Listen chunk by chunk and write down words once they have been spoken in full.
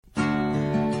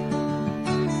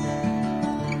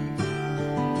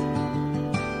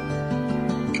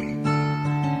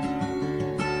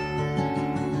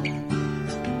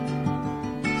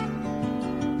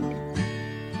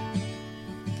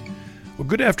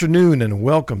Good afternoon and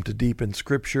welcome to Deep in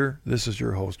Scripture. This is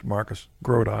your host, Marcus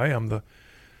Grodi. I'm the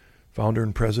founder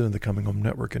and president of the Coming Home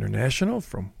Network International,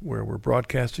 from where we're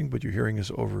broadcasting, but you're hearing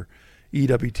us over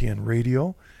EWTN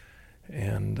Radio.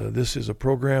 And this is a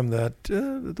program that,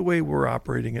 the way we're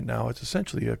operating it now, it's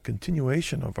essentially a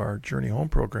continuation of our Journey Home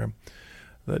program,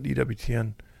 that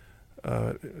EWTN's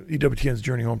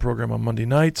Journey Home program on Monday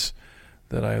nights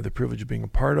that I have the privilege of being a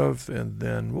part of. And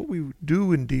then what we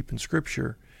do in Deep in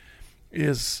Scripture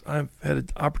is I've had an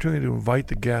opportunity to invite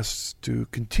the guests to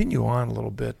continue on a little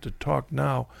bit, to talk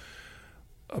now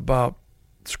about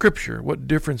Scripture, what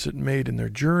difference it made in their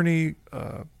journey,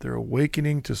 their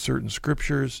awakening to certain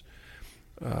Scriptures,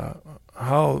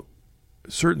 how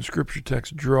certain Scripture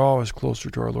texts draw us closer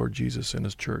to our Lord Jesus and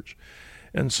His church.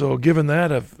 And so given that,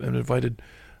 I've invited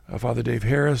Father Dave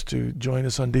Harris to join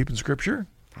us on Deep in Scripture.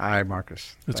 Hi,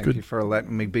 Marcus. Thank you for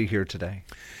letting me be here today.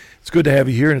 It's good to have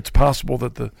you here, and it's possible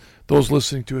that those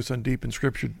listening to us on Deep in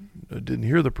Scripture didn't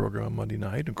hear the program on Monday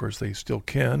night. Of course, they still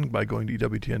can by going to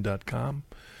EWTN.com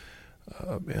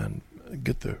and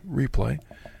get the replay.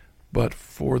 But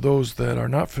for those that are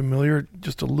not familiar,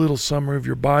 just a little summary of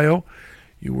your bio.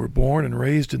 You were born and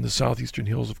raised in the southeastern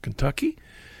hills of Kentucky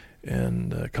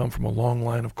and come from a long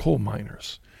line of coal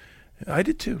miners. I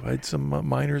did too. I had some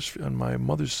miners on my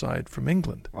mother's side from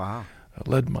England. Wow.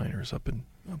 Lead miners up in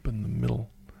the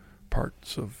middle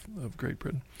parts of Great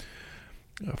Britain.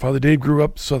 Father Dave grew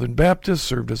up Southern Baptist,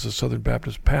 served as a Southern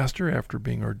Baptist pastor after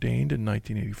being ordained in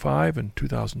 1985 and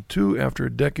 2002. After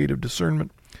a decade of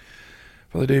discernment,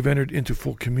 Father Dave entered into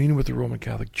full communion with the Roman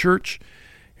Catholic Church.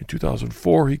 In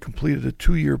 2004, he completed a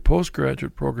 2-year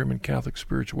postgraduate program in Catholic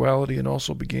spirituality and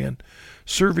also began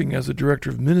serving as the director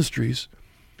of ministries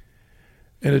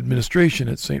and administration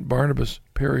at St. Barnabas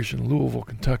Parish in Louisville,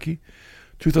 Kentucky.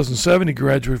 2007, he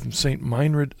graduated from St.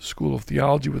 Meinrad School of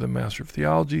Theology with a Master of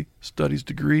Theology Studies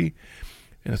degree,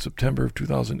 and in September of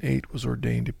 2008 was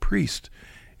ordained a priest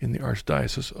in the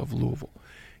Archdiocese of Louisville.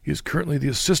 He is currently the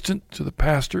assistant to the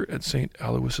pastor at St.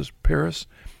 Aloysius Paris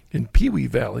in Pewee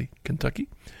Valley, Kentucky.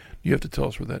 You have to tell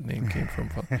us where that name came from.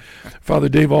 Father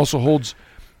Dave also holds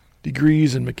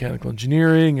degrees in mechanical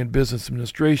engineering and business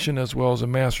administration, as well as a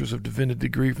Master's of Divinity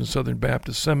degree from Southern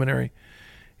Baptist Seminary.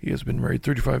 He has been married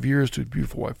 35 years to his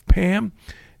beautiful wife, Pam,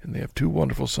 and they have 2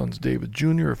 wonderful sons, David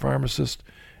Jr., a pharmacist,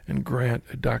 and Grant,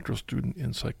 a doctoral student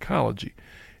in psychology.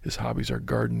 His hobbies are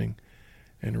gardening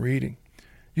and reading.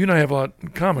 You and I have a lot in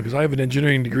common because I have an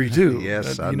engineering degree too.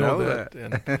 Yes, you I know that.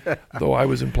 And though I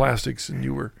was in plastics and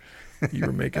you were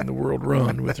making the world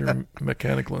run with your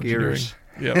mechanical engineering. Gears.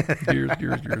 Yeah,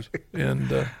 gears.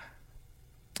 And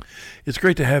it's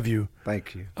great to have you.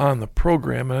 Thank you. On the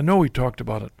program. And I know we talked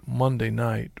about it Monday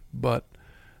night, but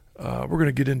we're going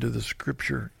to get into the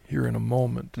Scripture here in a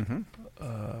moment,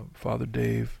 Father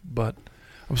Dave. But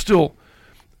I'm still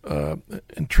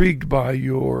intrigued by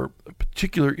your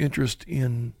particular interest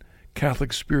in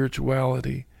Catholic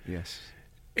spirituality. Yes.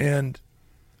 And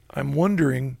I'm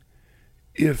wondering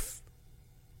if,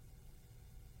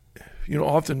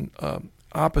 often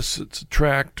opposites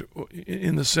attract,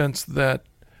 in the sense that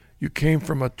you came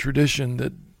from a tradition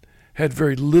that had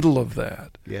very little of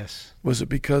that. Yes. Was it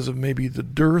because of maybe the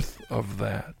dearth of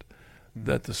that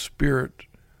the Spirit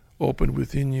opened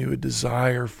within you a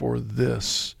desire for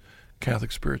this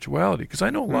Catholic spirituality? Because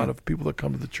I know a lot of people that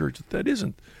come to the church that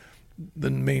isn't the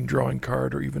main drawing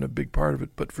card or even a big part of it.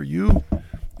 But for you,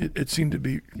 it seemed to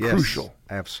be crucial.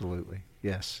 Absolutely.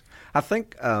 Yes. I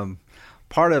think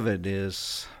part of it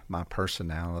is my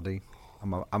personality.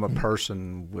 I'm a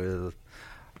person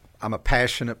I'm a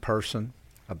passionate person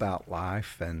about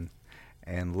life and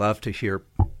love to hear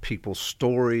people's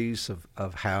stories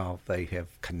of how they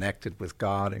have connected with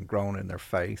God and grown in their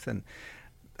faith. And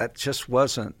that just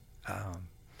wasn't I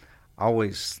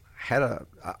always had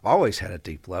a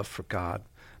deep love for God.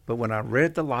 But when I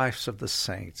read the lives of the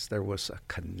saints, there was a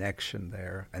connection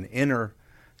there, an inner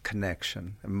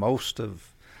connection. And most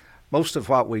of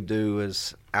what we do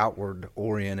is outward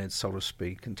oriented, so to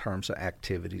speak, in terms of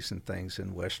activities and things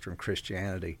in Western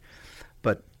Christianity.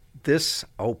 But this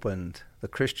opened the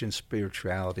Christian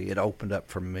spirituality. It opened up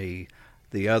for me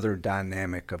the other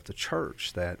dynamic of the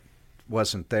church that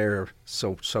wasn't there,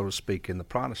 so to speak, in the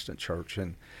Protestant church.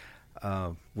 And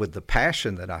with the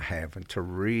passion that I have, and to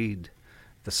read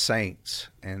the saints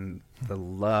and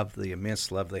the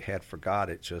immense love they had for God,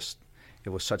 it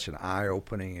was such an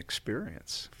eye-opening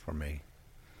experience for me.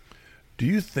 Do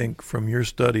you think, from your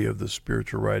study of the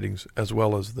spiritual writings as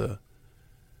well as the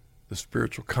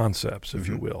spiritual concepts, if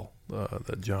you will,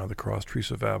 that John of the Cross,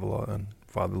 Teresa of Avila, and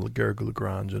Father Garrigou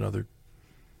Lagrange and other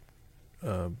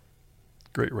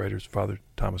great writers, Father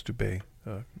Thomas Dubé,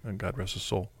 and God rest his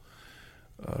soul,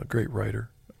 great writer.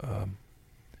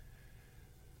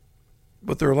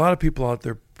 But there are a lot of people out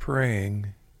there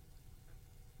praying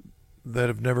that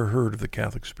have never heard of the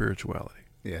Catholic spirituality.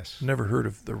 Yes. Never heard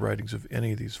of the writings of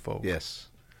any of these folk. Yes.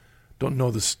 Don't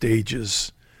know the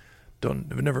stages.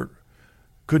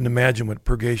 Couldn't imagine what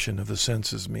purgation of the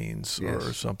senses means, Yes.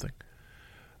 or something.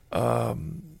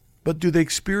 But do they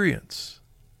experience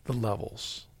the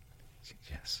levels?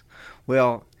 Yes.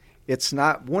 Well, it's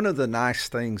not one of the nice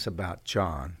things about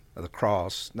John of the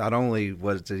Cross. Not only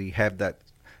did he have that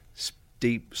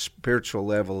deep spiritual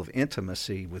level of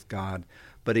intimacy with God,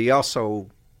 but he also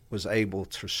was able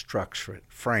to structure it,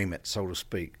 frame it, so to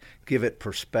speak, give it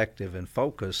perspective and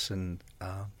focus. And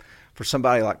for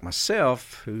somebody like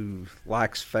myself who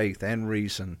likes faith and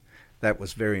reason, that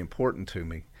was very important to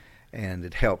me, and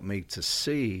it helped me to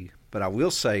see. But I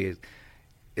will say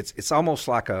it's almost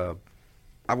like I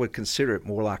would consider it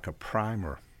more like a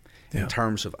primer in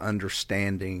terms of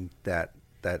understanding that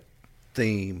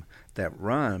theme, that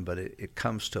run. But it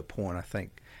comes to a point, I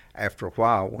think, after a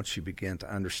while, once you begin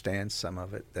to understand some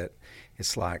of it, that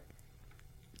it's like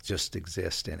just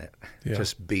exist in it,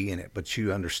 just be in it. But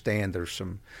you understand there's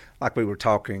some, like we were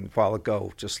talking a while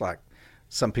ago, just like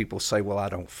some people say, well, I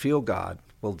don't feel God.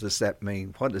 Well, what does that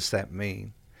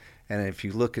mean? And if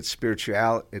you look at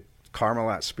spirituality,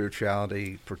 Carmelite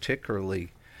spirituality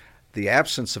particularly, the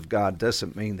absence of God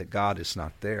doesn't mean that God is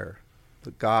not there.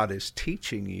 But God is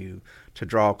teaching you to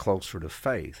draw closer to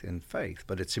faith.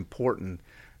 But it's important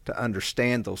to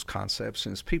understand those concepts.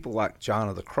 And it's people like John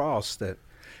of the Cross that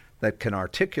can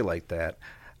articulate that.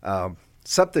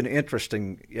 Something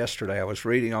interesting yesterday, I was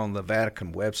reading on the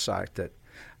Vatican website that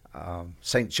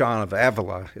St. John of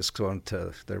Avila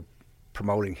they're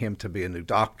promoting him to be a new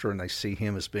doctor, and they see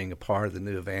him as being a part of the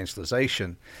new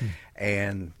evangelization.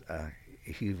 And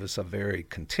he was a very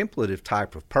contemplative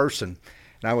type of person.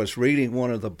 And I was reading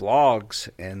one of the blogs,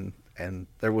 and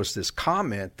there was this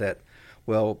comment that,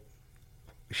 well,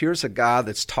 here's a guy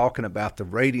that's talking about the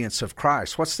radiance of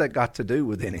Christ. What's that got to do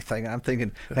with anything? I'm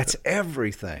thinking, that's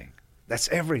everything. That's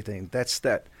everything. That's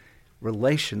that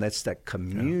relation. That's that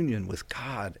communion with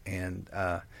God. And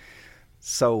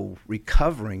so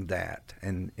recovering that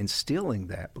and instilling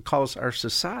that, because our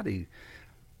society,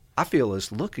 I feel,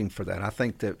 is looking for that. I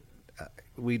think that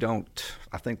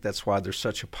I think that's why there's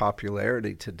such a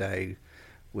popularity today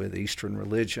with Eastern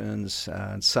religions,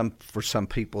 and for some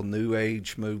people, New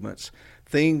Age movements.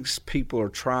 Things people are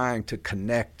trying to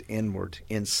connect inward,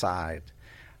 inside,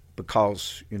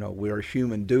 because we're a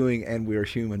human doing and we're a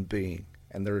human being,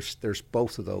 and there's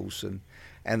both of those,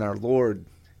 and our Lord,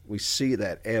 we see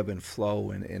that ebb and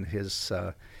flow in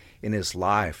his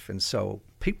life, and so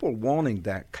people wanting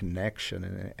that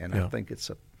connection, and I think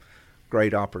it's a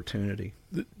great opportunity.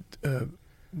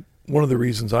 One of the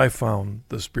reasons I found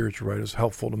the spiritual writers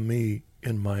helpful to me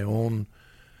in my own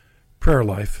prayer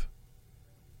life,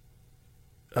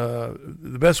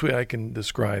 the best way I can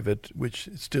describe it, which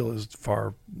still is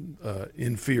far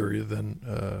inferior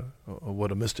than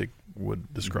what a mystic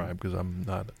would describe, because I'm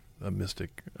not a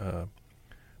mystic,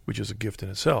 which is a gift in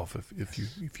itself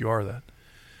if you are that.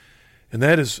 And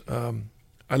that is,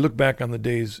 I look back on the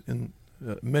days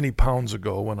many pounds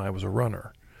ago when I was a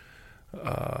runner.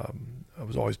 I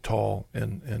was always tall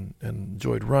and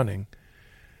enjoyed running.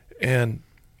 And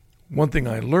one thing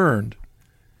I learned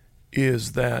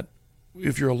is that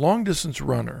if you're a long-distance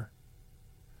runner,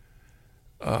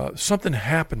 something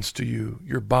happens to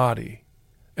your body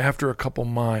after a couple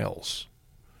miles.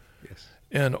 Yes.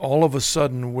 And all of a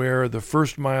sudden, where the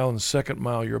first mile and second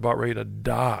mile you're about ready to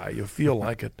die, you feel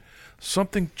like it,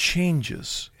 something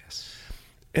changes. Yes.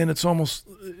 And it's almost,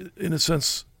 in a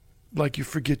sense, like you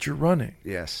forget you're running.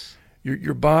 Yes.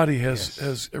 Your body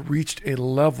has reached a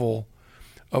level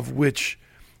of which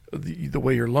the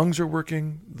way your lungs are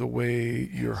working, the way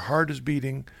your heart is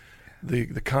beating, the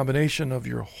combination of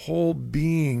your whole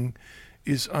being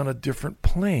is on a different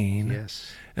plane.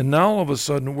 Yes. And now all of a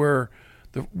sudden, where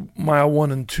the mile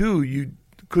 1 and 2, you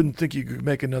couldn't think you could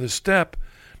make another step,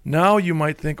 now you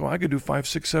might think, I could do 5,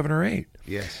 6, 7, or 8.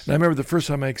 Yes. And I remember the first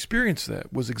time I experienced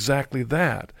that was exactly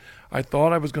that. I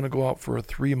thought I was going to go out for a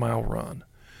 3-mile run.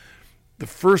 The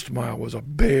first mile was a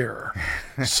bear.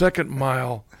 Second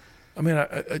mile,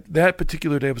 that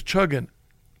particular day I was chugging.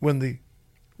 When the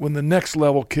next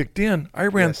level kicked in, I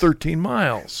ran 13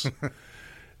 miles.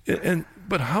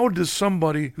 But how does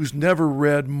somebody who's never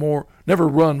run more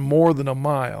than a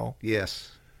mile,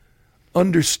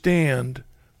 understand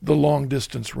the long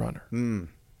distance runner?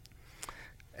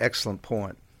 Excellent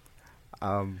point.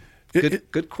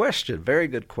 Good question. Very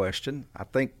good question. I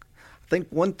think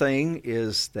one thing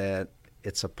is that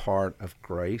it's a part of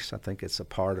grace. I think it's a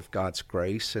part of God's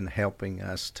grace in helping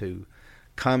us to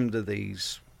come to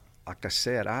these. Like I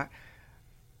said,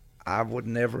 I would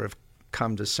never have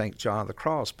come to St. John of the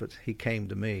Cross, but he came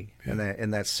to me, yeah.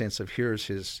 in that sense of here's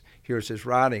his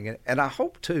writing, and I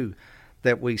hope too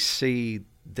that we see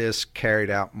this carried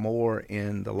out more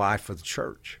in the life of the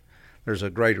church. There's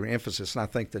a greater emphasis, and I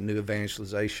think the new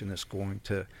evangelization is going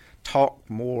to talk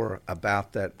more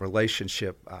about that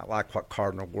relationship. I like what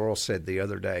Cardinal Wuerl said the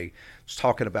other day. He was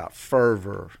talking about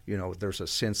fervor. There's a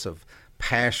sense of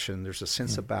passion. There's a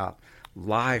sense about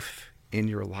life in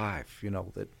your life,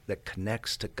 that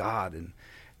connects to God,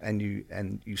 and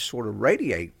you sort of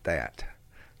radiate that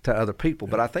to other people.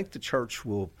 But I think the church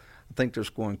I think there's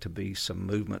going to be some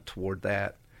movement toward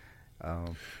that.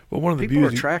 Well, one of the people are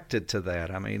attracted to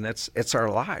that. I mean, it's our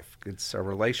life. It's our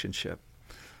relationship.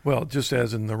 Well, just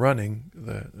as in the running,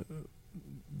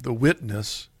 the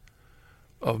witness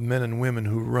of men and women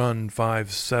who run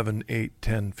 5, 7, 8,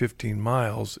 10, 15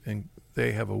 miles, and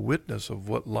they have a witness of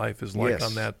what life is like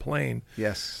on that plane.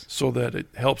 Yes. So that it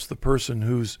helps the person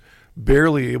who's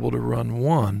barely able to run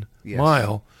 1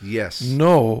 mile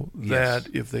know that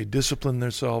if they discipline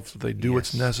themselves, if they do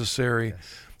what's necessary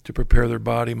to prepare their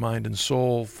body, mind, and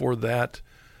soul for that,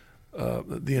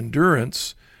 the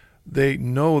endurance, they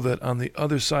know that on the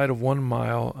other side of 1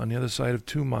 mile, on the other side of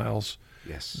 2 miles,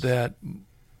 that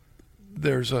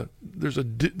there's a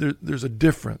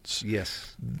difference.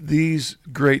 Yes. These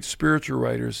great spiritual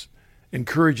writers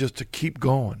encourage us to keep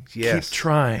going, keep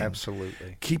trying,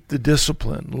 absolutely, keep the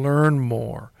discipline, learn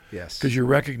more. Yes. Because you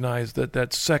recognize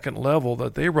that second level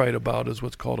that they write about is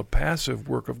what's called a passive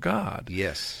work of God.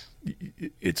 Yes.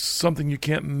 It's something you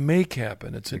can't make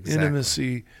happen. It's an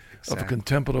intimacy of a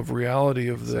contemplative reality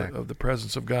of the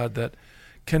presence of God that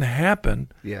can happen.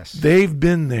 Yes. They've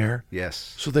been there.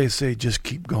 Yes. So they say, just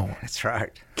keep going. That's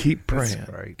right. Keep praying.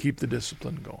 That's right. Keep the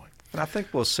discipline going. And I think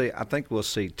we'll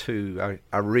see too.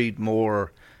 I read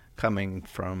more coming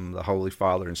from the Holy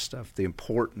Father and stuff, the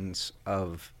importance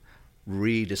of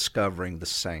rediscovering the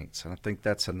saints. And I think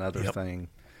that's another thing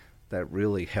that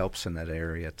really helps in that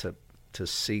area to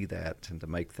see that and to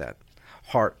make that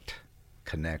heart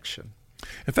connection.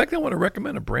 In fact, I want to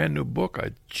recommend a brand new book.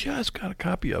 I just got a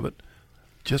copy of it,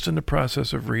 just in the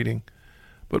process of reading.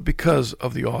 But because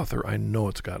of the author, I know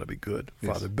it's got to be good.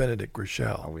 Yes. Father Benedict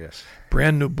Groeschel. Oh, yes.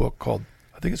 Brand new book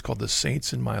I think it's called The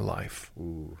Saints in My Life.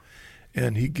 Ooh.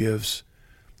 And he gives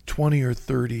 20 or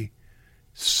 30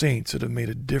 saints that have made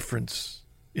a difference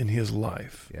in his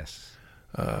life. Yes.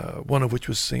 One of which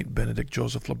was Saint Benedict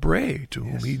Joseph Labre, to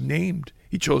whom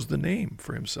he chose the name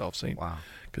for himself,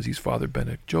 because he's Father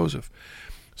Benedict Joseph.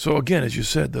 So again, as you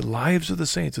said, the lives of the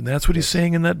saints, and that's what he's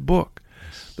saying in that book.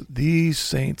 Yes. But these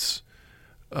saints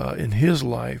in his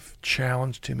life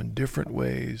challenged him in different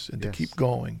ways, and to keep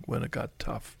going when it got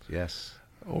tough. Yes.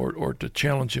 Or to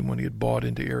challenge him when he had bought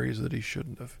into areas that he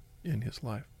shouldn't have in his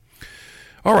life.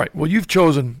 All right, well, you've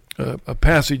chosen a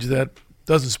passage that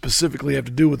doesn't specifically have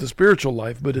to do with the spiritual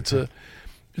life, but it's a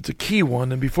key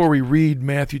one. And before we read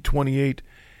Matthew 28,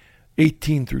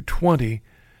 18 through 20,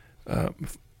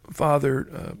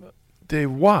 Father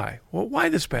Dave, why? Well, why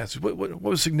this passage? What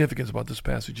was significance about this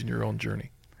passage in your own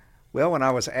journey? Well, when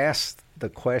I was asked the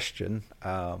question,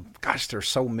 there's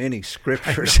so many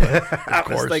scriptures. Of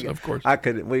course.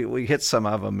 We hit some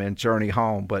of them in Journey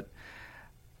Home, but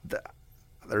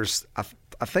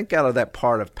I think out of that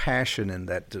part of passion and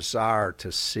that desire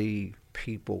to see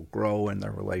people grow in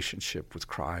their relationship with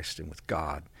Christ and with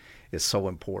God is so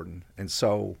important. And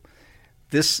so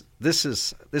this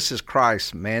is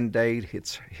Christ's mandate.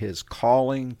 It's his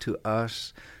calling to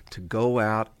us to go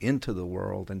out into the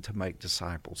world and to make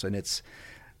disciples. And it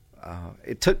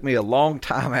took me a long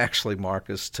time, actually,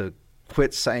 Marcus, to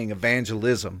quit saying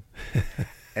evangelism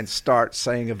and start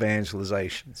saying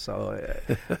evangelization. So,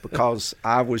 because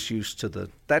I was used to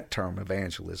that term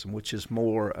evangelism, which is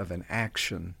more of an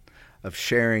action of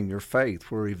sharing your faith,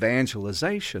 where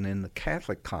evangelization in the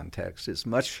Catholic context is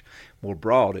much more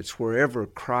broad. It's wherever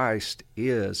Christ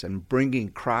is and bringing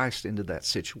Christ into that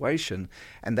situation,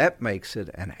 and that makes it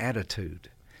an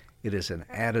attitude. It is an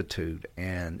attitude,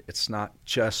 and it's not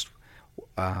just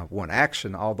one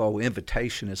action, although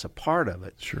invitation is a part of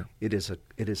it. Sure. It is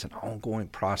an ongoing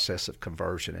process of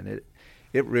conversion, and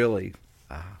it really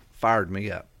fired me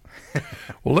up.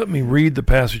 Well, let me read the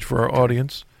passage for our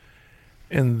audience,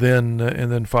 and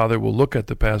then Father will look at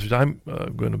the passage. I'm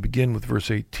going to begin with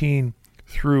verse 18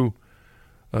 through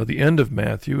the end of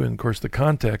Matthew, and of course the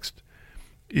context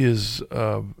is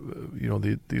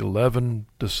the 11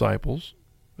 disciples,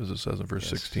 as it says in verse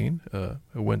 16,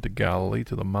 who went to Galilee,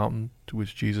 to the mountain to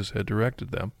which Jesus had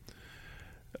directed them.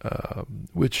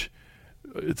 which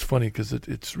it's funny because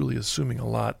it's really assuming a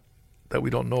lot that we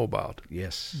don't know about.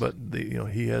 Yes. But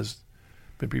he has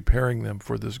been preparing them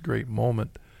for this great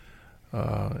moment,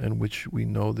 in which we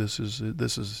know this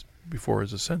is before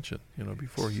his ascension.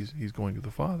 Before he's going to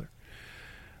the Father.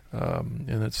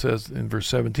 And it says in verse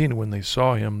 17, when they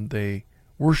saw him, they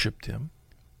worshipped him,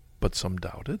 but some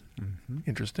doubted. Mm-hmm.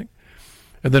 Interesting.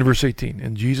 And then verse 18,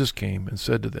 and Jesus came and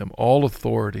said to them, all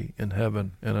authority in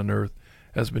heaven and on earth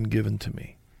has been given to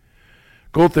me.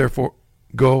 Go therefore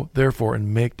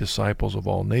and make disciples of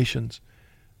all nations,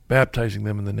 baptizing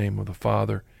them in the name of the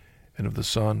Father and of the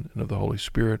Son and of the Holy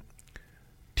Spirit,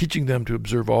 teaching them to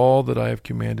observe all that I have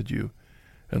commanded you,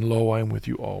 and lo, I am with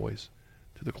you always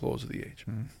to the close of the age.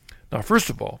 Mm. Now, first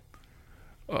of all,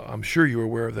 I'm sure you were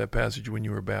aware of that passage when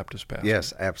you were a Baptist pastor.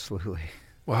 Yes, absolutely.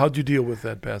 Well, how'd you deal with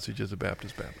that passage as a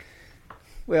Baptist pastor?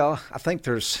 Well, I think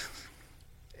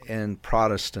in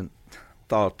Protestant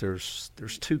thought, there's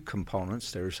two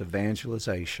components. There's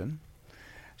evangelization,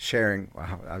 sharing.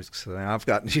 I've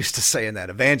gotten used to saying that,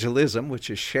 evangelism, which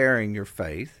is sharing your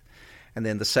faith, and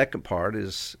then the second part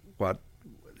is what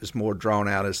is more drawn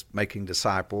out as making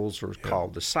disciples, or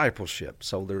called discipleship.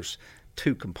 So there's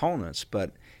two components,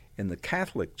 but in the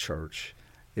Catholic Church,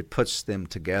 it puts them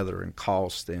together and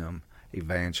calls them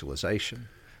evangelization,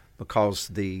 because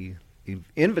the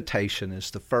invitation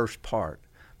is the first part,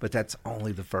 but that's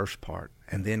only the first part,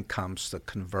 and then comes the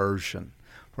conversion,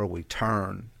 where we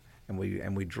turn and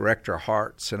we direct our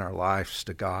hearts and our lives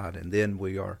to God, and then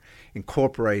we are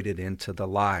incorporated into the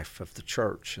life of the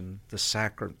church and the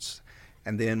sacraments,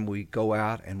 and then we go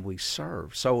out and we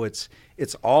serve. So it's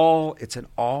an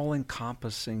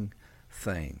all-encompassing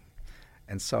thing.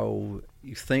 And so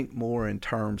you think more in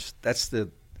terms,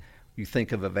 you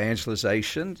think of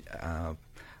evangelization.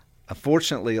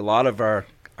 Unfortunately, a lot of our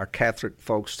Catholic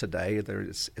folks today,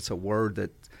 it's a word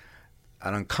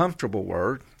an uncomfortable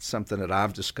word, something that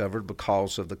I've discovered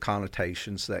because of the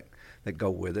connotations that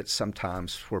go with it.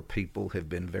 Sometimes where people have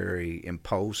been very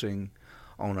imposing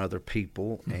on other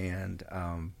people, and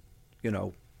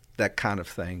that kind of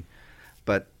thing.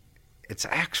 But it's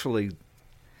actually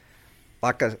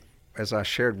as I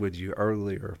shared with you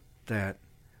earlier, that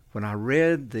when I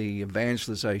read the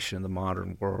Evangelization in the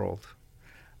Modern World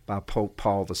by Pope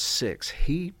Paul VI,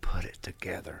 he put it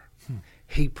together.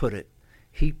 He put it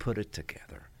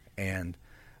together, and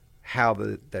how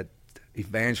that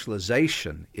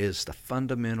evangelization is the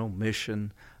fundamental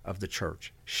mission of the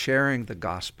church, sharing the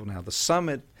gospel. Now, the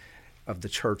summit of the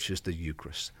church is the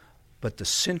Eucharist, but the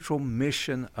central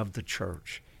mission of the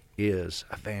church is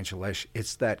evangelization.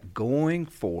 It's that going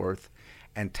forth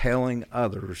and telling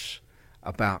others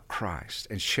about Christ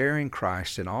and sharing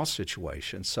Christ in all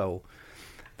situations. So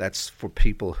that's for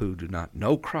people who do not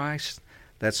know Christ.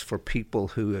 That's for people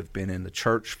who have been in the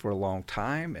church for a long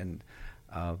time, and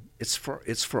it's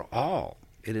for all.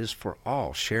 It is for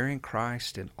all, sharing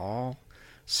Christ in all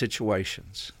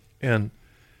situations. And,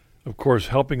 of course,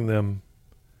 helping them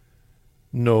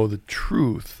know the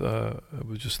truth. I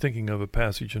was just thinking of a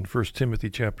passage in 1 Timothy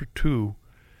chapter 2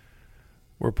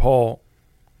 where Paul,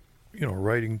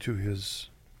 writing to his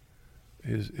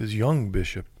young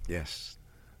bishop, yes,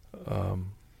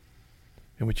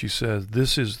 in which he says,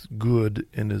 "This is good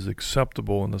and is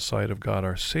acceptable in the sight of God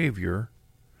our Savior,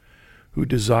 who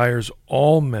desires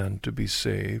all men to be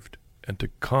saved and to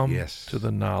come to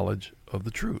the knowledge of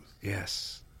the truth."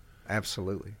 Yes,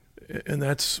 absolutely. And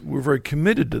we're very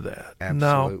committed to that.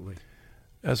 Absolutely.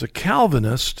 Now, as a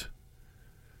Calvinist,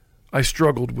 I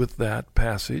struggled with that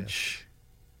passage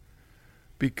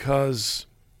because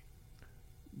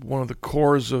one of the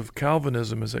cores of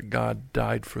Calvinism is that God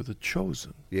died for the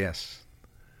chosen. Yes.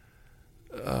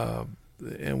 And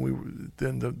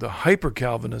the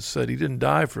hyper-Calvinist said he didn't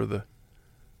die for the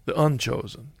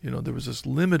unchosen. There was this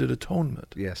limited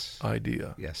atonement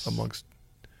idea amongst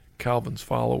Calvin's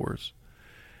followers.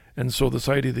 And so this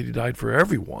idea that he died for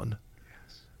everyone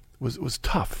was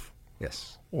tough.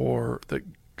 Yes. Or that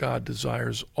God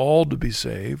desires all to be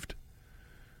saved,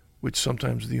 which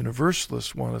sometimes the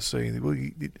universalists want to say, well,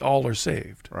 all are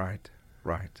saved. Right.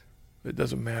 It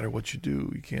doesn't matter what you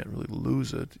do. You can't really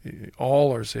lose it.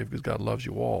 All are saved because God loves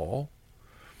you all.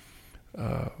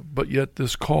 But yet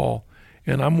this call,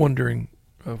 and I'm wondering,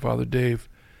 Father Dave,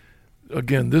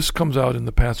 again, this comes out in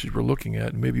the passage we're looking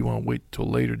at, and maybe you want to wait till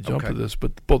later to jump to this,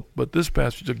 but this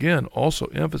passage, again, also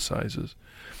emphasizes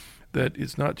that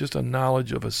it's not just a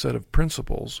knowledge of a set of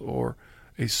principles or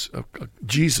a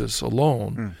Jesus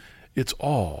alone. It's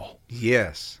all.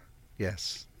 Yes.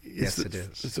 It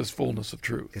is. It's this fullness of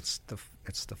truth. It's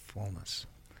the fullness.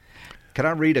 Can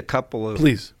I read a couple of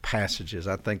Please. passages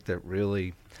I think that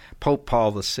really Pope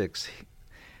Paul VI,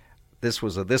 this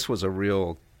was a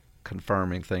real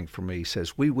confirming thing for me. He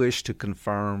says, "We wish to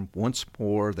confirm once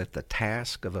more that the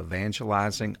task of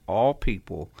evangelizing all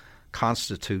people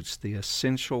constitutes the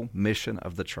essential mission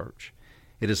of the Church.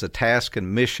 It is a task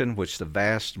and mission which the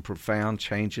vast and profound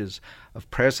changes of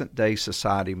present-day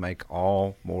society make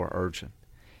all more urgent.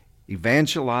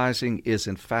 Evangelizing is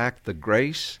in fact the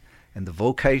grace and the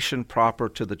vocation proper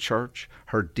to the Church,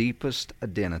 her deepest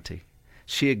identity.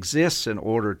 She exists in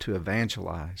order to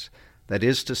evangelize, that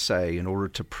is to say, in order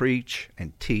to preach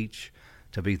and teach,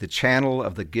 to be the channel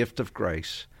of the gift of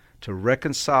grace, to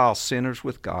reconcile sinners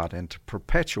with God, and to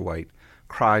perpetuate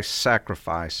Christ's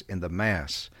sacrifice in the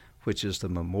Mass, which is the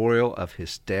memorial of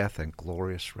his death and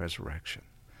glorious resurrection."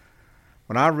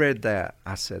 When I read that,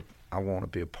 I said, I want to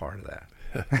be a part of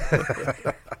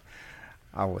that.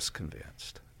 I was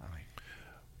convinced.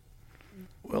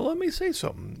 Well, let me say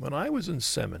something. When I was in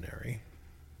seminary,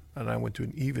 and I went to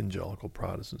an evangelical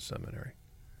Protestant seminary,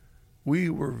 we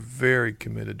were very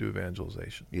committed to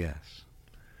evangelization. Yes.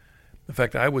 In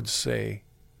fact, I would say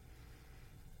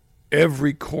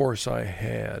every course I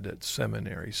had at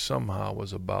seminary somehow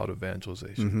was about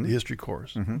evangelization. Mm-hmm. The history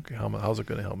course. Mm-hmm. Okay, how's it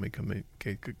going to help me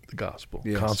communicate the gospel?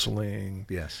 Yes. Counseling.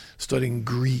 Yes. Studying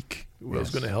Greek was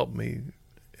Yes. going to help me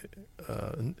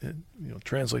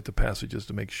translate the passages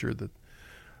to make sure that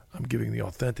I'm giving the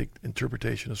authentic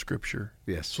interpretation of Scripture,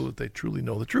 Yes. so that they truly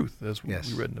know the truth, as Yes.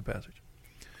 we read in the passage.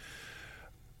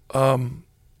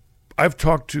 I've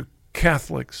talked to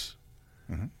Catholics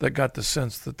Mm-hmm. that got the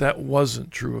sense that that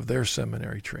wasn't true of their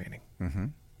seminary training. Mm-hmm.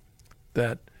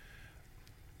 That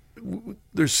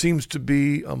there seems to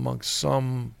be amongst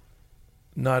some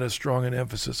not as strong an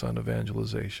emphasis on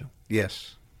evangelization.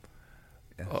 Yes.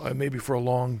 Yes. Maybe for a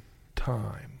long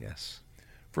time. Yes.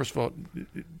 First of all,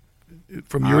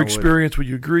 from your experience, would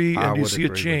you agree? I And do you would see a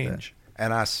agree with change? that.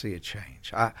 And I see a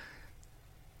change.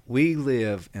 We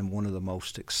live in one of the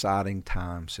most exciting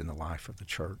times in the life of the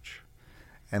church.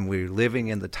 And we're living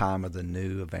in the time of the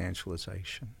new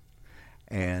evangelization.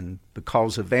 And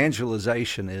because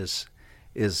evangelization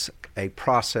is a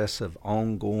process of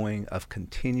ongoing, of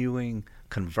continuing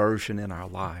conversion in our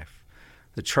life,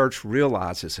 the church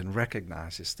realizes and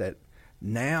recognizes that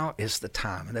now is the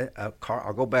time. And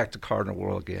I'll go back to Cardinal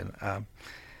Wuerl again.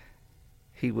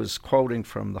 He was quoting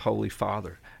from the Holy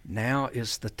Father. Now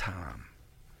is the time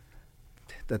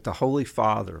that the Holy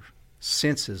Father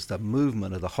senses the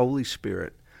movement of the Holy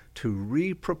Spirit to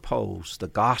repropose the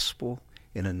gospel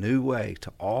in a new way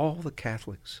to all the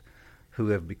Catholics who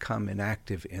have become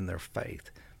inactive in their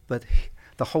faith. But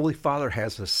the Holy Father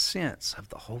has a sense of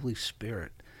the Holy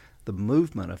Spirit, the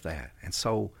movement of that. And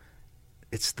so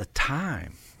it's the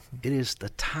time. It is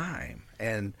the time.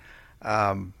 And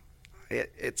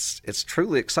it's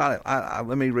truly exciting.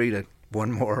 Let me read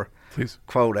one more Please.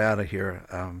 Quote out of here.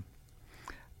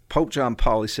 Pope John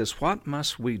Paul, he says, "What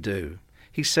must we do?"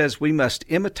 He says, "We must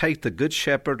imitate the Good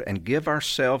Shepherd and give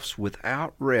ourselves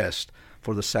without rest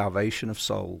for the salvation of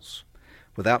souls.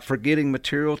 Without forgetting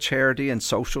material charity and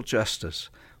social justice,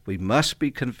 we must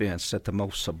be convinced that the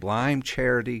most sublime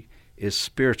charity is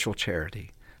spiritual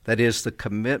charity, that is, the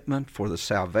commitment for the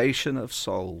salvation of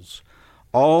souls.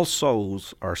 All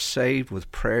souls are saved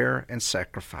with prayer and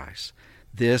sacrifice.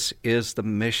 This is the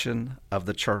mission of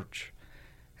the church."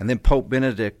 And then Pope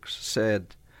Benedict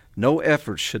said, "No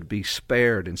effort should be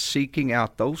spared in seeking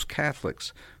out those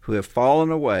Catholics who have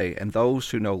fallen away and those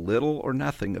who know little or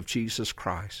nothing of Jesus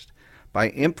Christ, by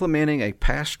implementing a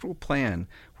pastoral plan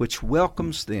which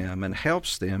welcomes them and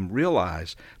helps them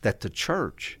realize that the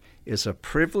church is a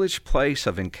privileged place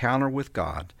of encounter with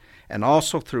God, and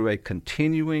also through a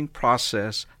continuing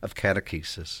process of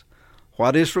catechesis.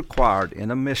 What is required in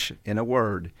a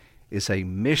word, is a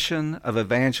mission of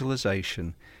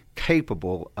evangelization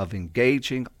capable of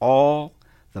engaging all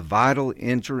the vital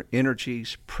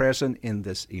energies present in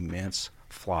this immense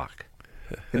flock."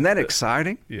 Isn't that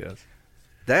exciting? Yes.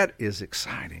 That is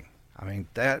exciting. I mean,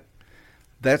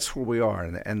 that's where we are,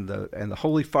 and the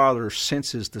Holy Father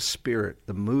senses the Spirit,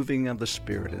 the moving of the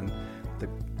Spirit, and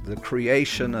the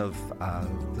creation of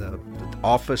the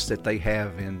office that they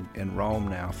have in Rome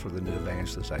now for the new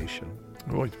evangelization.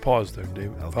 We'll pause there,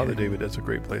 David. Okay. Father David, that's a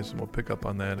great place, and we'll pick up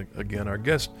on that again. Our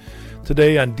guest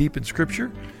today on Deep in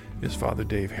Scripture is Father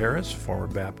Dave Harris, former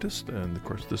Baptist, and of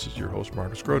course this is your host,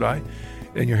 Marcus Grodi,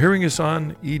 and you're hearing us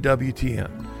on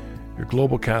EWTN, your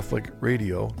Global Catholic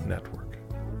Radio Network.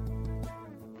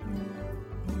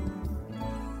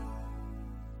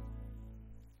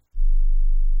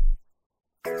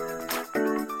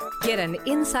 Get an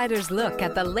insider's look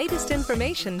at the latest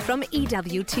information from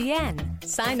EWTN.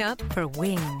 Sign up for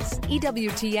Wings,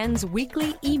 EWTN's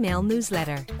weekly email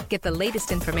newsletter. Get the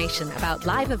latest information about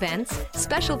live events,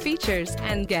 special features,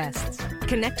 and guests.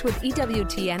 Connect with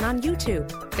EWTN on YouTube,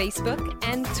 Facebook,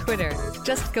 and Twitter.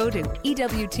 Just go to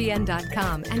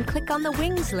EWTN.com and click on the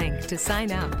Wings link to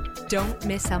sign up. Don't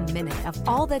miss a minute of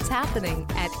all that's happening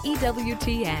at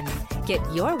EWTN. Get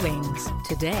your wings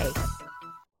today.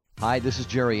 Hi, this is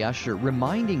Jerry Usher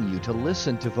reminding you to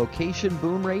listen to Vocation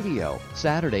Boom Radio,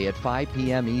 Saturday at 5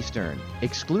 p.m. Eastern,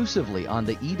 exclusively on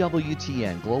the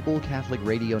EWTN Global Catholic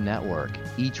Radio Network.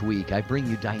 Each week, I bring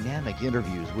you dynamic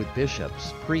interviews with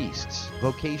bishops, priests,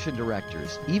 vocation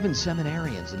directors, even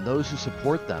seminarians and those who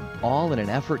support them, all in an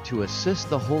effort to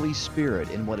assist the Holy Spirit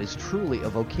in what is truly a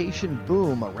vocation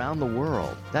boom around the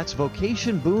world. That's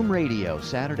Vocation Boom Radio,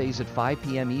 Saturdays at 5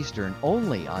 p.m. Eastern,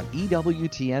 only on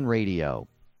EWTN Radio.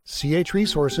 CH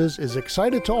Resources is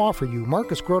excited to offer you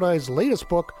Marcus Grodi's latest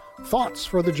book, Thoughts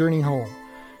for the Journey Home.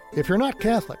 If you're not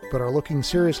Catholic but are looking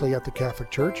seriously at the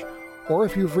Catholic Church, or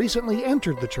if you've recently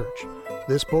entered the Church,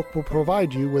 this book will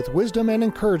provide you with wisdom and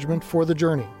encouragement for the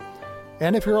journey.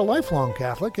 And if you're a lifelong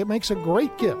Catholic, it makes a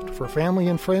great gift for family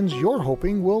and friends you're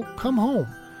hoping will come home.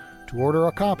 To order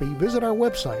a copy, visit our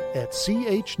website at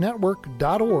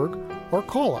chnetwork.org or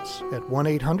call us at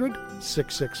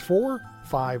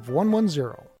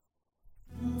 1-800-664-5110.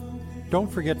 Don't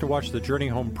forget to watch the Journey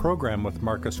Home program with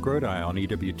Marcus Grodi on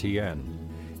EWTN.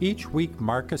 Each week,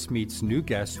 Marcus meets new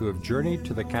guests who have journeyed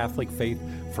to the Catholic faith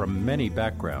from many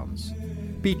backgrounds.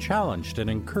 Be challenged and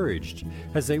encouraged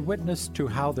as they witness to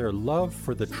how their love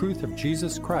for the truth of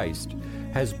Jesus Christ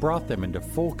has brought them into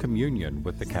full communion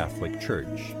with the Catholic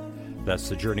Church. That's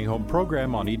the Journey Home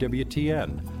program on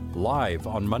EWTN, live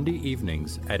on Monday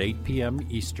evenings at 8 p.m.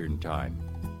 Eastern Time.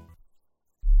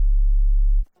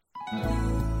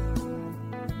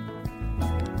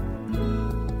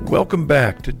 Welcome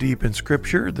back to Deep in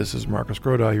Scripture. This is Marcus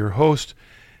Grodi, your host,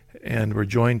 and we're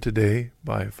joined today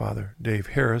by Father Dave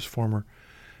Harris, former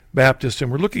Baptist,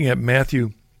 and we're looking at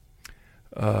Matthew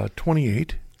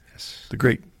 28, yes. The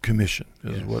Great Commission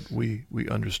is yes. What we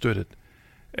understood it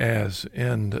as.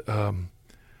 And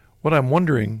what I'm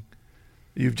wondering,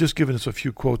 you've just given us a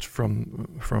few quotes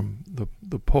from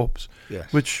the popes,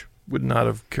 yes. which would not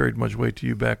have carried much weight to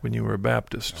you back when you were a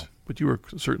Baptist, no. But you were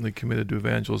certainly committed to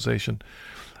evangelization.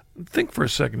 Think for a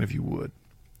second, if you would.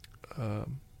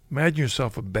 Imagine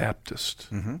yourself a Baptist.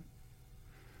 Mm-hmm.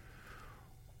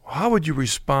 How would you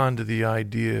respond to the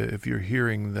idea if you're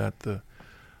hearing that the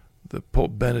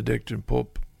Pope Benedict and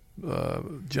Pope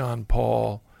John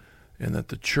Paul and that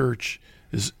the Church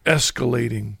is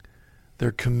escalating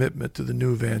their commitment to the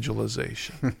new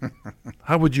evangelization?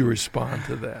 How would you respond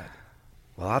to that?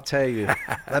 Well, I'll tell you,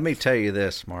 let me tell you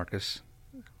this, Marcus.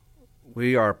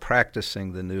 We are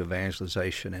practicing the new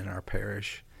evangelization in our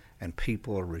parish, and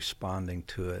people are responding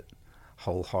to it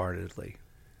wholeheartedly.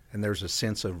 And there's a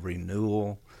sense of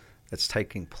renewal that's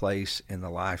taking place in the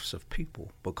lives of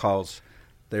people because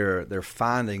they're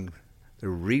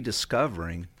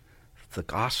rediscovering the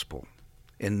gospel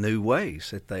in new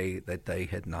ways that they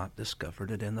had not discovered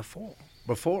it in the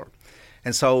before.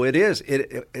 And so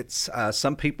it's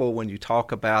some people, when you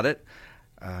talk about it,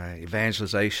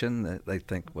 evangelization, they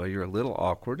think, well, you're a little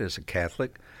awkward as a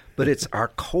Catholic, but it's our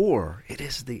core. It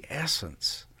is the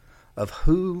essence of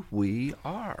who we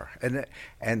are.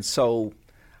 And so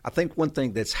I think one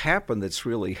thing that's happened that's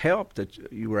really helped,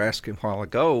 that you were asking a while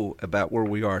ago about where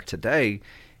we are today,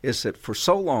 is that for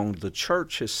so long the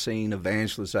Church has seen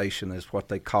evangelization as what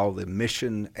they call the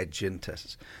mission ad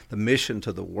gentes, the mission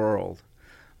to the world.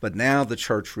 But now the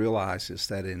Church realizes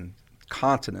that in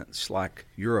continents like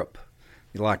Europe,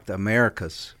 like the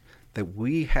Americas, that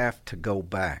we have to go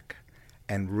back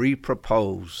and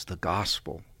repropose the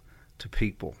gospel to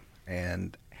people,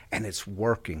 and it's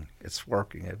working. It's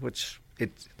working, which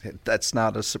that's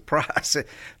not a surprise.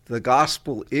 The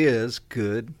gospel is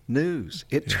good news.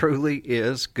 It truly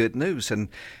is good news, and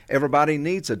everybody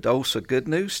needs a dose of good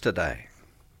news today.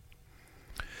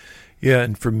 Yeah,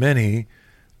 and for many,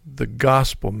 the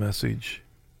gospel message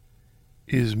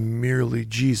is merely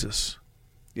Jesus.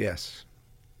 Yes.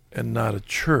 And not a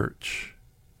church.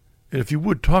 And if you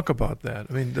would talk about that,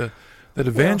 I mean, that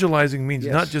evangelizing means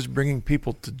yes. not just bringing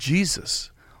people to Jesus.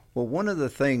 Well, one of the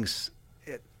things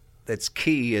that's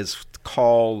key is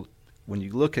called, when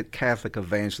you look at Catholic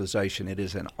evangelization, it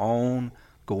is an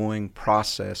ongoing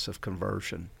process of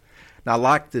conversion. Now, I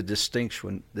like the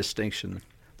distinction,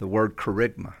 the word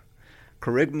kerygma.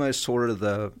 Kerygma is sort of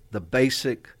the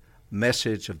basic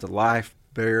message of the life,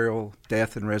 burial,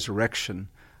 death, and resurrection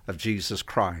of Jesus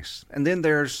Christ. And then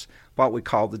there's what we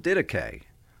call the didache,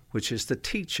 which is the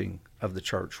teaching of the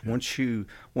church. Once you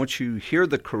hear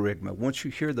the kerygma, once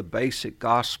you hear the basic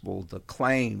gospel, the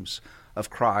claims of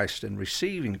Christ and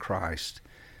receiving Christ,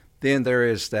 then there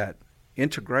is that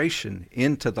integration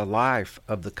into the life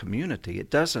of the community. It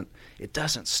doesn't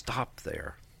stop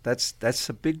there. That's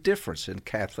a big difference in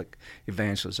Catholic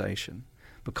evangelization,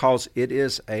 because it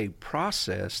is a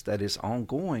process that is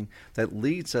ongoing that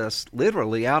leads us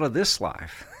literally out of this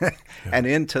life and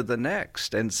into the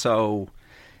next. And so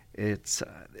it's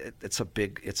a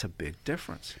big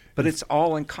difference. But it's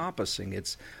all encompassing.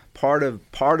 It's part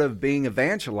of being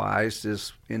evangelized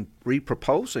is in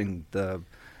reproposing the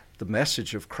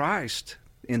message of Christ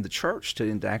in the church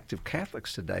into active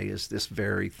Catholics today is this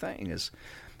very thing. Is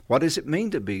what does it mean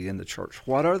to be in the church?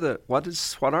 What are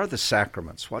the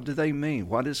sacraments? What do they mean?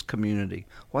 What is community?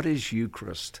 What is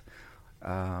Eucharist?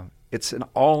 It's an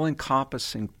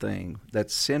all-encompassing thing that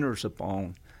centers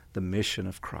upon the mission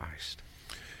of Christ.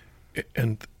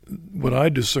 And what I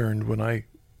discerned when I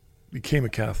became a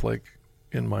Catholic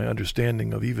in my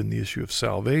understanding of even the issue of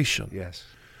salvation, yes,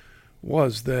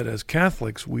 was that as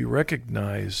Catholics we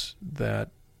recognize that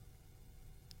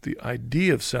the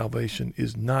idea of salvation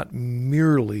is not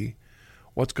merely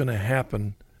what's going to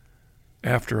happen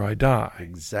after I die.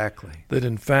 Exactly. That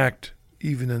in fact,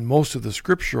 even in most of the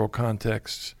scriptural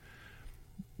contexts,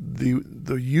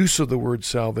 the use of the word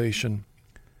salvation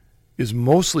is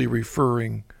mostly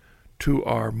referring to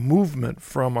our movement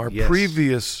from our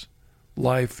previous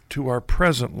life to our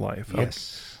present life.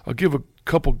 Yes. I'll give a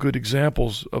couple good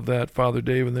examples of that, Father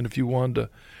Dave, and then if you wanted to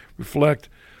reflect.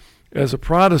 As a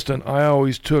Protestant, I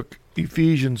always took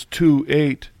Ephesians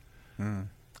 2:8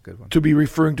 good one. to be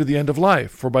referring to the end of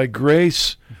life. For by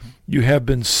grace you have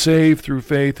been saved through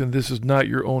faith, and this is not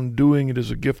your own doing. It is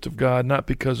a gift of God, not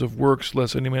because of works,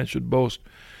 lest any man should boast.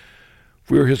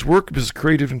 For we are his work, is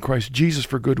created in Christ Jesus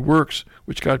for good works,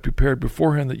 which God prepared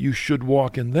beforehand that you should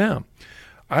walk in them.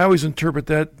 I always interpret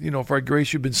that, for by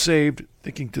grace you've been saved,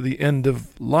 thinking to the end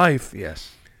of life.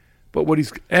 Yes. But what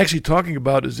he's actually talking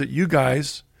about is that you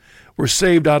guys were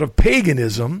saved out of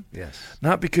paganism, yes,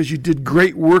 not because you did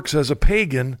great works as a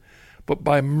pagan, but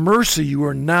by mercy you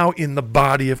are now in the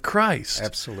body of Christ.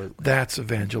 Absolutely. That's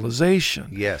evangelization.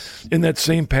 Yes. In that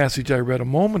same passage I read a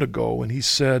moment ago when he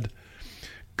said,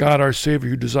 God our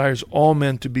Savior, who desires all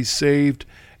men to be saved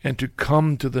and to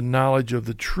come to the knowledge of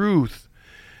the truth,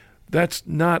 that's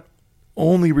not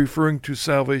only referring to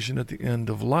salvation at the end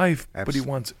of life, but he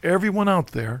wants everyone out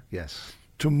there yes,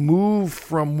 to move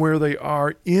from where they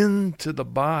are into the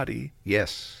body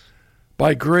yes,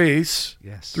 by grace,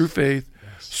 yes, through faith,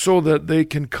 yes, so that they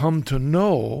can come to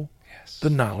know yes, the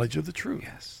knowledge of the truth.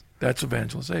 yes, That's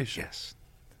evangelization. yes.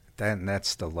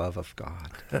 That's the love of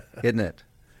God, isn't it?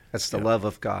 That's the love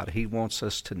of God. He wants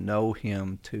us to know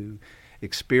him, to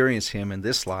experience him in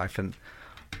this life. And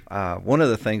one of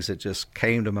the things that just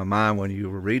came to my mind when you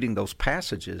were reading those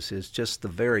passages is just the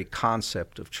very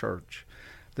concept of church.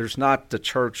 There's not the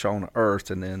church on earth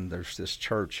and then there's this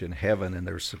church in heaven, and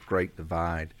there's a great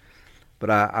divide. But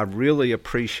I really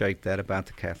appreciate that about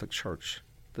the Catholic Church.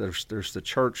 There's the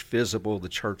church visible, the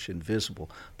church invisible,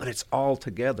 but it's all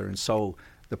together. And so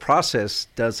the process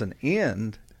doesn't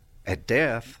end at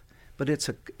death, but it's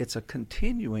a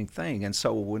continuing thing. And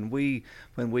so when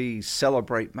we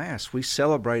celebrate Mass, we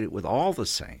celebrate it with all the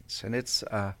saints, and it's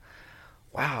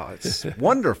wow, it's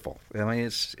wonderful. I mean,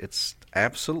 it's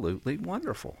absolutely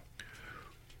wonderful.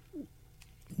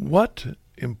 What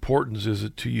importance is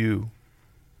it to you,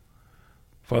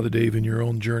 Father Dave, in your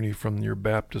own journey from your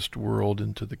Baptist world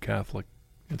into the Catholic,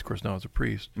 and of course now as a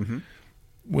priest,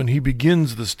 when he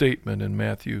begins the statement in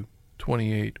Matthew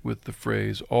 28 with the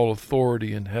phrase, all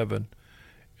authority in heaven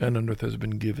and on earth has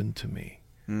been given to me.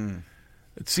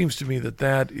 It seems to me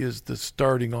that is the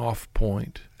starting off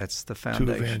point. That's the foundation.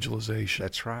 To evangelization.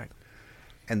 That's right.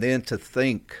 And then to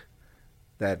think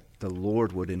that the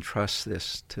Lord would entrust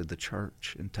this to the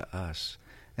church and to us.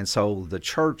 And so the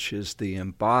church is the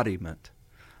embodiment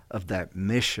of that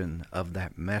mission, of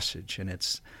that message. And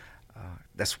it's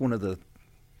that's one of the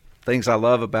things I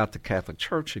love about the Catholic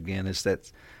Church, again, is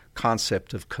that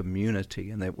concept of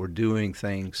community, and that we're doing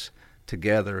things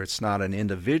together. It's not an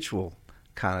individual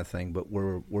kind of thing, but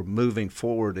we're moving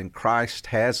forward, and Christ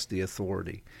has the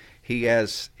authority. He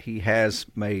has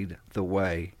made the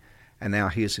way, and now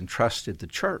he has entrusted the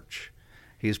church.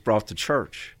 He has brought the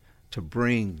church to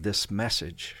bring this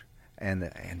message, and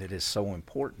it is so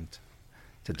important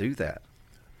to do that.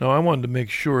 Now, I wanted to make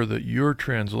sure that your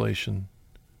translation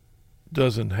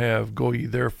doesn't have "Go ye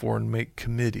therefore and make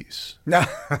committees." No,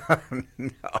 no,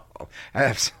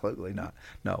 absolutely not.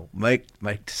 No, make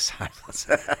disciples.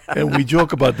 And we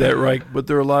joke about that, right? But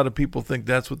there are a lot of people think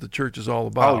that's what the church is all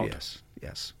about. Oh,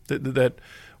 yes. That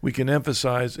we can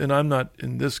emphasize, and I'm not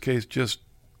in this case just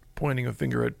pointing a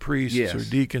finger at priests or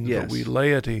deacons, but we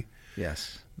laity.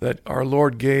 Yes. That our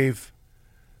Lord gave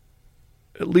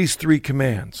at least 3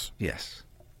 commands. Yes.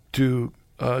 To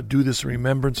do this in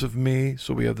remembrance of me,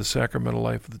 so we have the sacramental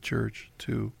life of the church,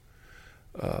 to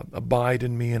abide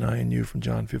in me and I in you from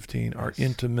John 15, our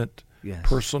intimate,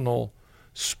 personal,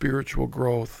 spiritual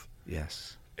growth.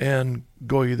 Yes. And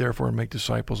go ye therefore and make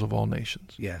disciples of all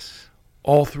nations. Yes.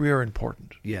 All 3 are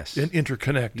important. Yes. And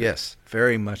interconnected. Yes,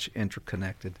 very much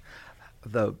interconnected.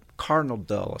 The Cardinal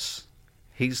Dulles,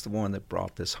 he's the one that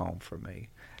brought this home for me.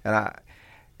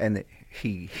 And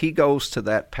he goes to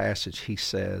that passage, he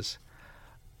says,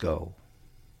 go.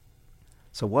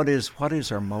 So what is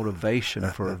our motivation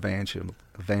for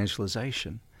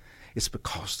evangelization? It's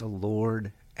because the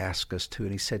Lord asked us to,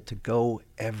 and he said to go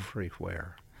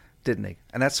everywhere, didn't he?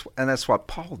 And that's what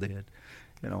Paul did.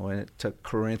 You know, and it took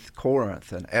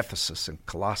Corinth and Ephesus and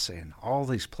Colossae and all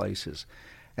these places.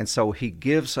 And so he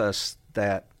gives us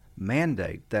that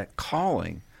mandate, that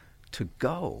calling to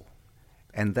go.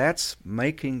 And that's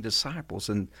making disciples.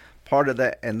 And part of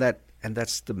that, and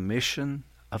that's the mission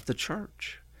of the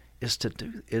church, is to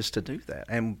do that.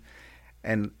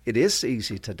 And it is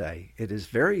easy today. It is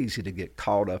very easy to get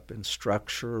caught up in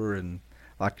structure and,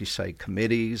 like you say,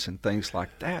 committees and things like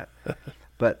that.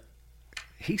 But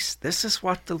this is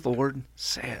what the Lord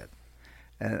said.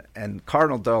 And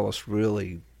Cardinal Dulles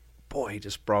really, he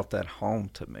just brought that home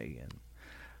to me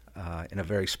in a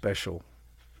very special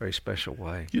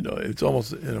way. You know, it's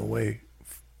almost in a way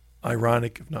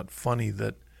ironic, if not funny,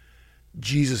 that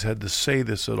Jesus had to say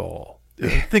this at all.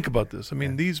 Think about this. I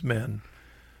mean, these men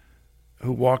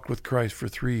who walked with Christ for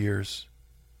 3 years,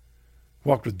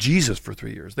 walked with Jesus for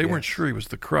 3 years. They weren't sure he was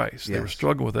the Christ. They were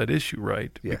struggling with that issue,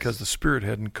 right? Because the Spirit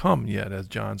hadn't come yet, as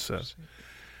John says.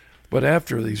 But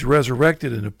after he's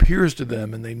resurrected and appears to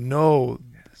them, and they know,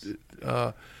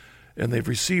 and they've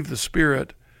received the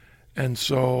Spirit, and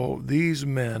so these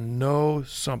men know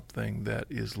something that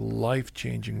is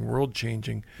life-changing,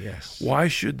 world-changing. Yes. Why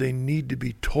should they need to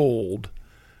be told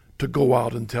to go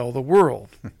out and tell the world?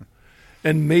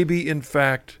 And maybe, in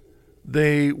fact,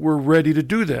 they were ready to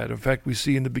do that. In fact, we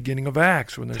see in the beginning of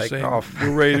Acts when they're saying,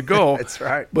 we're ready to go. That's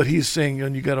right. But he's saying,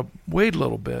 and you got to wait a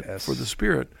little bit for the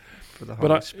Spirit. For the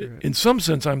Holy Spirit. In some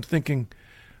sense, I'm thinking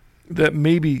that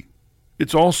maybe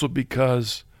it's also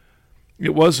because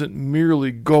it wasn't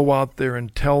merely go out there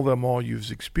and tell them all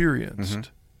you've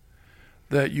experienced,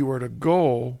 that you are to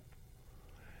go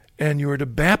and you are to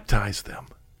baptize them.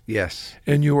 Yes.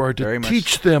 And you are to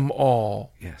teach them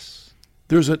all. Yes.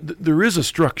 There is a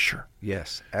structure.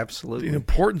 Yes, absolutely. The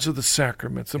importance of the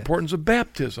sacraments, the importance of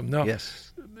baptism. Now,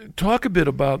 talk a bit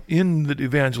about, in the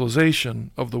evangelization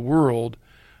of the world,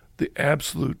 the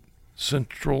absolute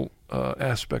central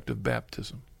aspect of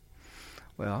baptism.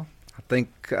 Well, I think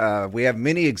we have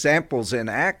many examples in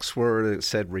Acts where it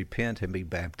said, repent and be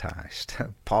baptized.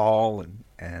 Paul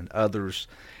and others.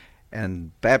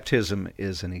 And baptism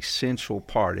is an essential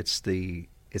part. It's the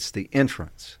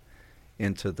entrance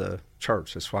into the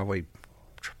church. That's why we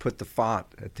put the font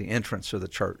at the entrance of the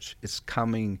church. It's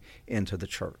coming into the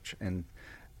church. And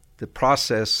the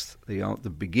process,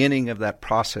 the beginning of that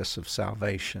process of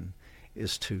salvation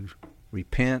is to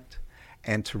repent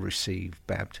and to receive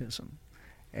baptism.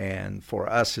 And for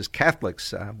us as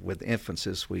Catholics, with infants,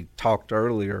 as we talked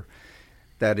earlier,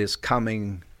 that is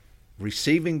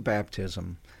receiving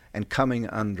baptism and coming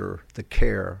under the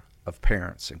care of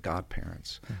parents and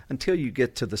godparents until you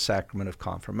get to the sacrament of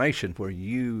confirmation, where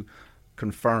you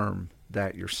confirm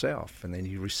that yourself, and then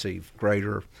you receive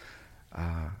greater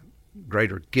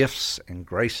gifts and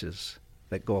graces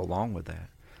that go along with that.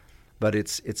 But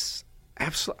it's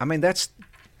absolutely, I mean, that's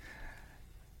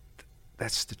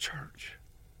the church.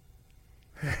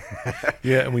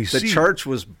 Yeah, and the church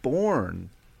was born,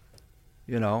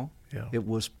 you know. Yeah. It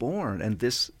was born, and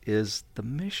this is the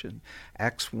mission.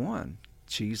 Acts 1,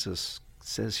 Jesus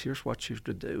says, here's what you're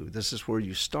to do. This is where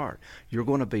you start. You're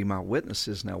going to be my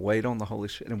witnesses. Now wait on the Holy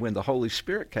Spirit. And when the Holy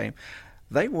Spirit came,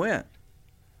 they went.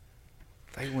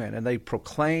 They went, and they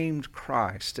proclaimed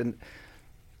Christ. And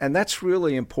that's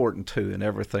really important, too, in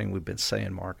everything we've been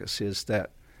saying, Marcus, is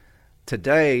that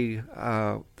today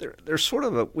there's sort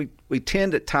of we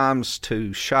tend at times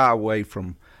to shy away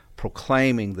from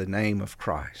proclaiming the name of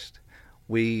Christ.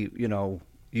 We,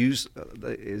 use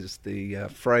is the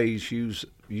phrase, use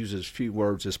as few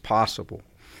words as possible.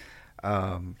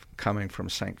 coming from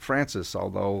St. Francis,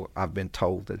 although I've been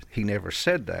told that he never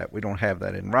said that. We don't have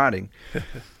that in writing.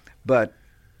 But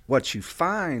what you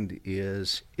find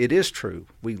is it is true.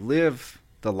 We live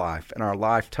the life, and our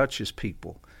life touches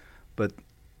people, but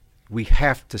we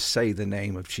have to say the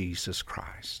name of Jesus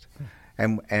Christ.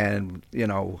 And you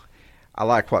know, I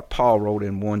like what Paul wrote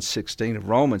in 1:16 of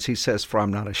Romans. He says, "For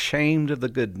I'm not ashamed of the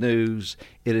good news.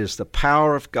 It is the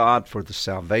power of God for the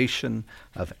salvation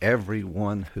of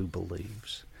everyone who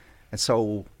believes." And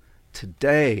so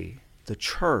today, the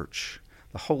church,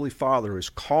 the Holy Father is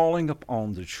calling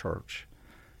upon the church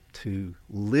to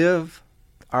live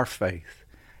our faith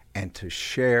and to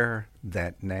share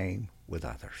that name with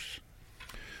others.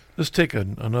 Let's take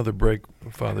another break,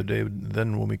 Father David.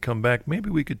 Then when we come back, maybe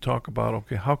we could talk about,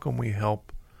 okay, how can we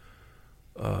help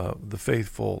the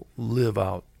faithful live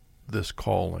out this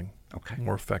calling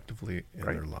more effectively in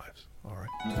their lives? All right.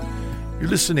 You're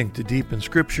listening to Deep in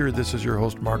Scripture. This is your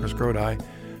host, Marcus Grodi,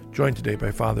 joined today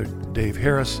by Father Dave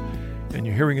Harris, and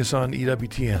you're hearing us on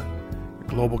EWTN, the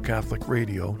Global Catholic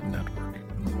Radio Network.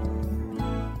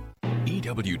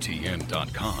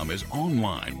 EWTN.com is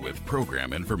online with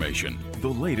program information, the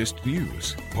latest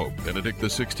news, Pope Benedict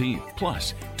XVI,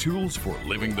 plus tools for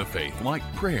living the faith like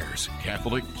prayers,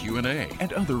 Catholic Q&A,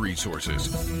 and other resources.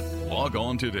 Log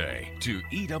on today to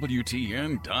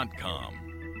EWTN.com.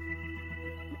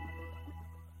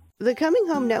 The Coming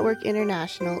Home Network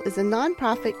International is a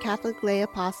non-profit Catholic lay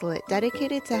apostolate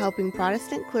dedicated to helping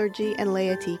Protestant clergy and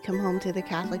laity come home to the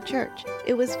Catholic Church.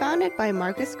 It was founded by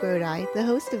Marcus Grodi, the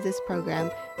host of this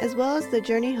program, as well as the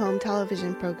Journey Home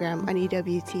television program on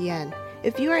EWTN.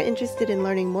 If you are interested in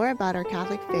learning more about our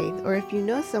Catholic faith, or if you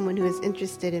know someone who is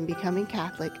interested in becoming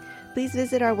Catholic, please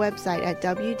visit our website at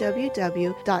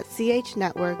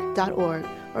www.chnetwork.org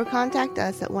or contact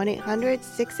us at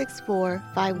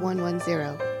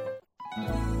 1-800-664-5110.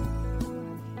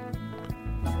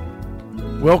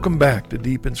 Welcome back to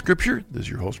Deep in Scripture. This is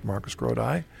your host, Marcus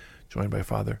Grodi, joined by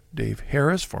Father Dave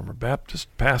Harris, former Baptist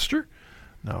pastor,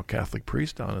 now Catholic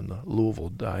priest down in the Louisville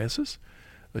Diocese,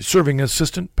 serving as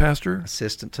assistant pastor.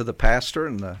 Assistant to the pastor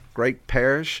in the great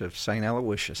parish of St.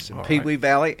 Aloysius in Pewee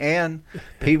Valley, and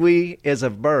Pewee is a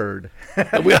bird.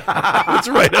 That's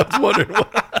right, I was wondering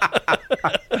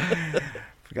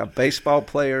We got baseball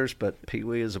players, but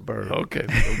Pewee is a bird. Okay,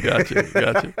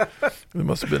 gotcha. There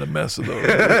must have been a mess of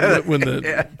those when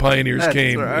the pioneers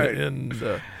came and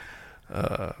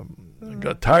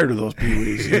got tired of those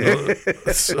peewees. You know?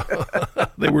 So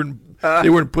they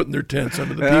weren't putting their tents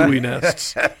under the peewee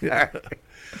nests.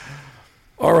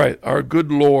 All right, our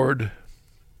good Lord,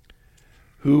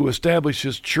 who established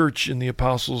his church in the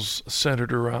apostles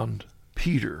centered around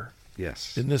Peter.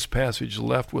 Yes. In this passage,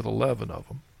 left with 11 of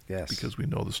them. Yes. Because we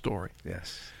know the story.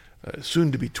 Yes.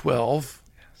 Soon to be 12.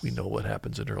 Yes. We know what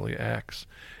happens in early Acts.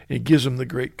 And it gives them the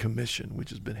Great Commission, which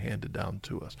has been handed down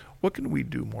to us. What can we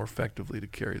do more effectively to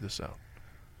carry this out?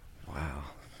 Wow.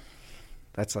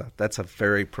 That's a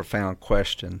very profound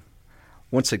question.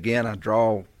 Once again, I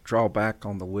draw back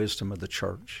on the wisdom of the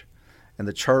church. And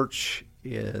the church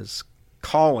is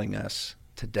calling us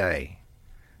today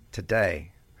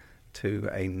to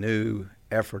a new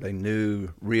effort, a new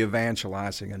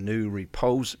re-evangelizing, a new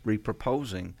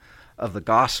reproposing of the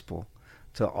gospel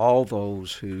to all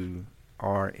those who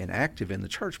are inactive in the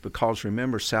church. Because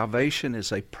remember, salvation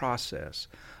is a process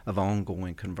of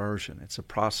ongoing conversion. It's a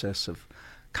process of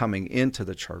coming into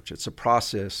the church. It's a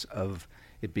process of,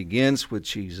 it begins with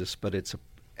Jesus, but it's a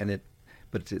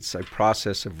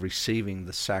process of receiving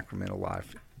the sacramental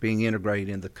life, being integrated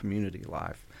in the community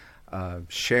life,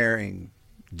 sharing,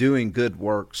 doing good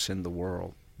works in the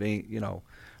world,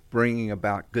 bringing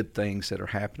about good things that are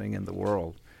happening in the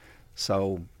world.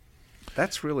 So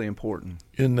that's really important.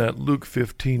 In that Luke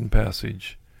 15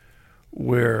 passage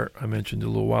where I mentioned a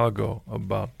little while ago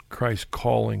about Christ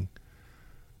calling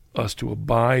us to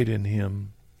abide in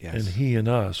him, yes, and he in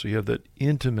us, so you have that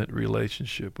intimate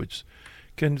relationship, which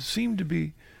can seem to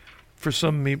be, for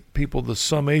some people, the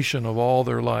summation of all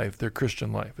their life, their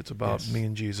Christian life. It's about me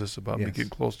and Jesus, about me getting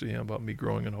close to him, about me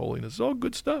growing in holiness. It's all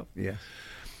good stuff. Yes.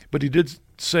 But he did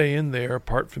say in there,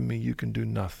 apart from me, you can do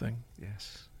nothing.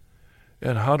 Yes.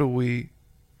 And how do we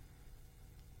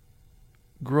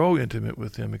grow intimate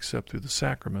with him except through the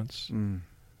sacraments?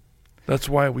 That's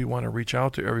why we want to reach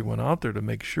out to everyone out there to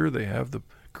make sure they have the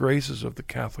graces of the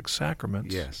Catholic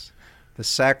sacraments. Yes. The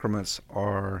sacraments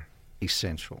are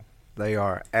essential. They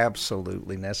are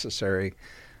absolutely necessary,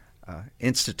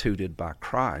 instituted by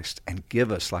Christ, and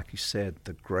give us, like you said,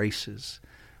 the graces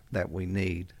that we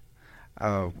need.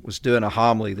 I was doing a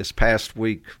homily this past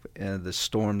week in the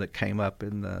storm that came up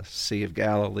in the Sea of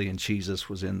Galilee, and Jesus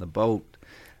was in the boat.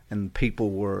 And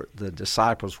the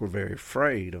disciples were very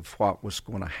afraid of what was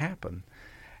going to happen.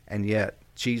 And yet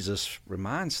Jesus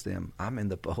reminds them, I'm in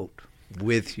the boat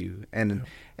with you. And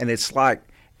it's like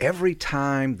every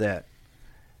time that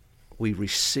we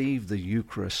receive the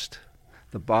Eucharist,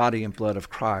 the body and blood of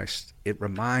Christ, it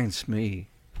reminds me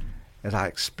that I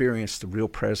experience the real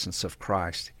presence of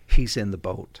Christ. He's in the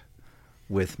boat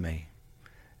with me.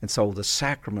 And so the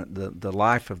sacrament, the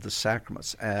life of the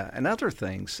sacraments, and other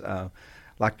things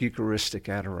like Eucharistic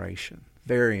adoration,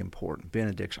 very important,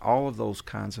 benediction, all of those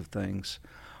kinds of things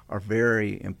are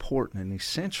very important and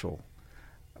essential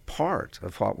part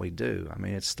of what we do. I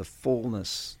mean, it's the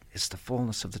fullness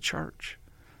of the church.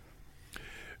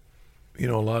 A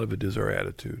lot of it is our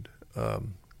attitude.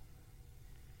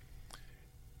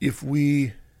 If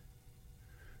we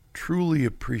truly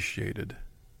appreciated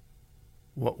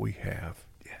what we have,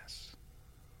 yes,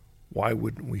 why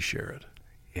wouldn't we share it?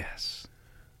 Yes.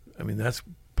 I mean, that's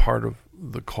part of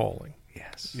the calling.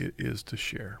 Yes. Is to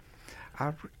share.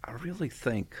 I really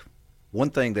think one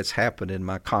thing that's happened in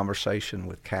my conversation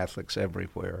with Catholics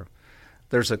everywhere,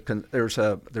 there's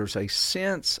a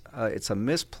sense, it's a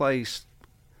misplaced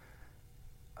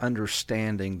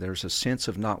understanding. There's a sense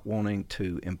of not wanting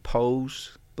to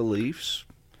impose beliefs.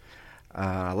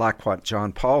 I like what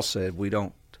John Paul said.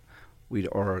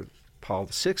 Or Paul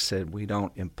VI said, we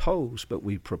don't impose, but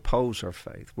we propose our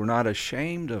faith. We're not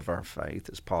ashamed of our faith,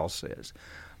 as Paul says,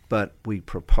 but we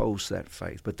propose that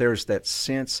faith. But there's that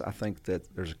sense, I think,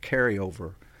 that there's a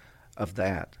carryover of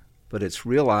that. But it's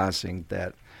realizing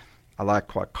that, I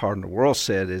like what Cardinal Wuerl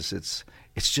said, is it's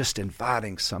just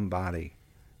inviting somebody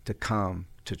to come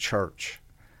to church.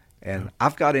 And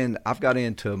I've got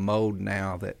into a mode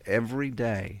now that every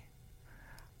day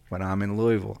when I'm in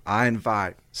Louisville, I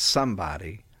invite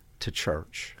somebody to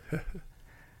church.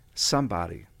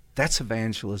 Somebody. That's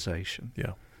evangelization.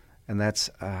 Yeah. And that's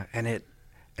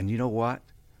and you know what?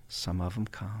 Some of them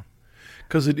come.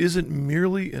 Because it isn't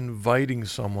merely inviting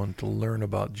someone to learn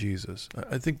about Jesus.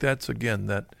 I think that's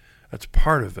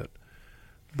part of it.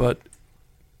 But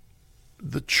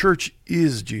the church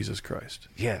is Jesus Christ.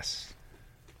 Yes.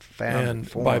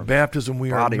 And by baptism,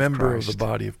 we are a member of the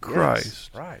body of Christ.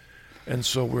 Yes, right. And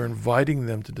so we're inviting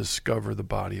them to discover the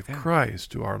body of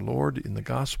Christ, to our Lord in the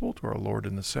gospel, to our Lord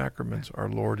in the sacraments, our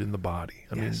Lord in the body.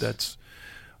 I mean,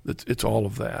 it's all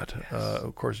of that. Yes.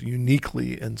 Of course,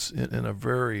 uniquely and in a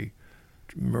very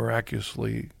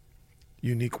miraculously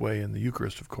unique way in the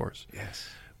Eucharist, of course. Yes.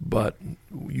 But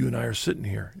you and I are sitting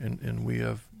here, and we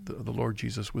have the Lord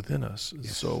Jesus within us.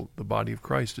 Yes. So the body of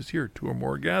Christ is here. 2 or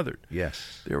more are gathered.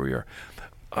 Yes. There we are.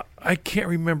 I can't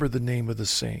remember the name of the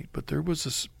saint, but there was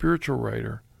a spiritual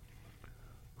writer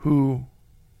who,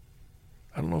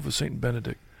 I don't know if it was St.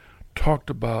 Benedict, talked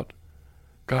about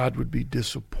God would be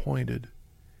disappointed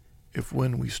if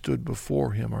when we stood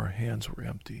before him our hands were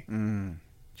empty. Mm. Do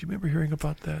you remember hearing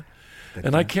about that?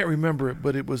 And I can't remember it,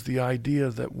 but it was the idea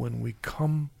that when we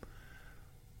come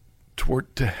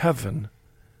to heaven,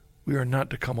 we are not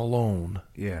to come alone.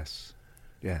 Yes.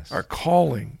 Yes. Our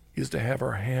calling is to have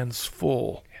our hands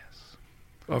full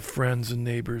of friends and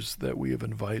neighbors that we have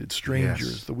invited,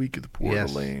 strangers, the weak, the poor, the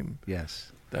lame.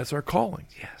 Yes. That's our calling.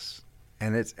 Yes.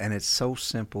 And it's so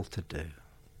simple to do.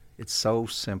 It's so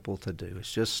simple to do.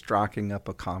 It's just striking up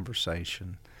a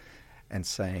conversation and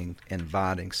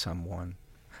inviting someone.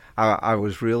 I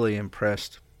was really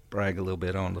impressed, brag a little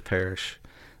bit on the parish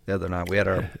the other night. We had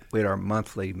our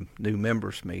monthly new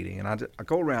members meeting, and I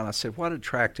go around, I said, what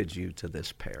attracted you to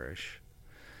this parish?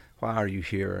 Why are you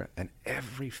here? And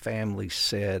every family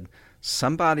said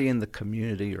somebody in the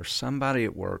community or somebody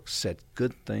at work said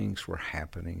good things were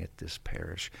happening at this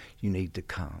parish. You need to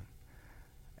come.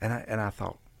 And I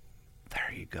thought,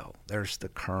 there you go. There's the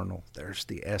kernel. There's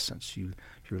the essence. You're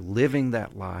living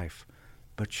that life,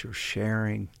 but you're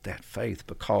sharing that faith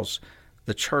because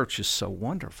the church is so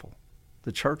wonderful.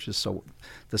 The church is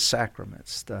the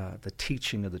sacraments, the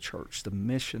teaching of the church, the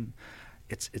mission.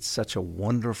 It's such a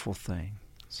wonderful thing.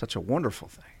 Such a wonderful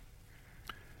thing.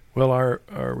 Well, our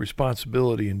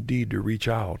responsibility indeed to reach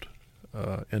out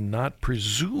and not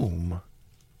presume. I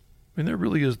mean, there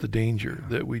really is the danger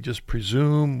that we just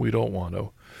presume. We don't want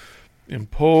to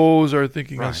impose our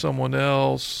thinking on someone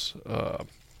else.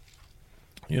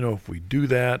 If we do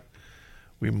that,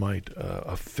 we might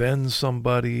offend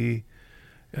somebody,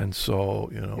 and so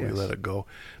we let it go.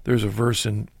 There's a verse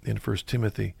in 1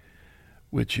 Timothy,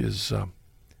 which is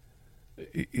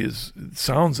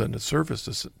sounds on the surface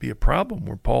to be a problem,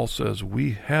 where Paul says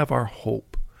we have our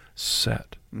hope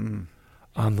set on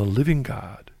the living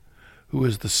God, who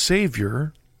is the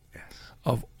Savior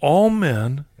of all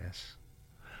men,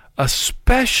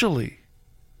 especially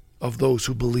of those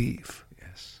who believe.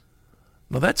 Yes.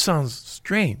 Now that sounds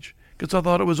strange, because I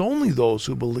thought it was only those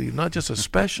who believe, not just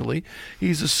especially.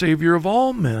 He's the Savior of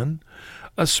all men,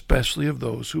 especially of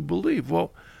those who believe.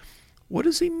 Well, what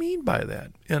does he mean by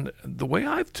that? And the way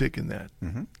I've taken that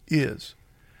is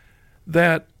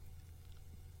that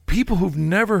people who've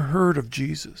never heard of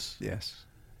Jesus, Yes.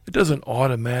 it doesn't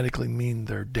automatically mean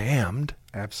they're damned.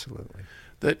 Absolutely.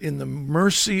 That in the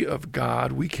mercy of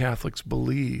God, we Catholics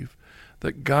believe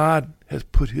that God has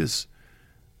put his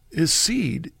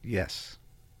seed Yes.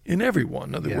 in everyone.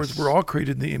 In other words, Yes. we're all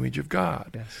created in the image of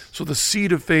God. Yes. So the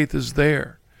seed of faith is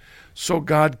there. So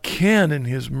God can, in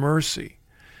his mercy,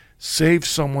 save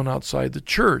someone outside the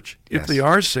church. If Yes. they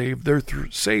are saved, they're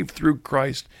saved through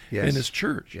Christ Yes. and his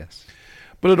church. Yes.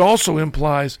 But it also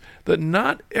implies that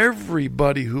not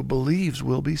everybody who believes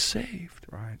will be saved.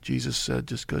 Right. Jesus said,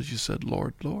 just because you said,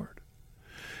 Lord, Lord.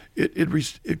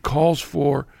 It calls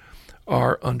for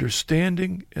our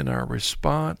understanding and our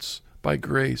response by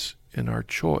grace in our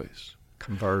choice.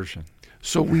 Conversion.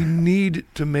 So we need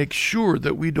to make sure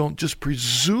that we don't just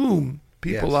presume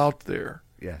people Yes. out there,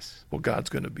 Yes. well, God's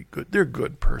going to be good. They're a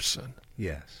good person.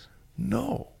 Yes.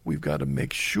 No, we've got to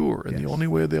make sure. And Yes. the only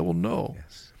way they will know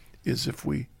Yes. is if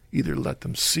we either let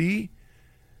them see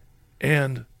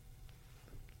and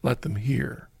let them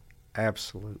hear.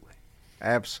 Absolutely.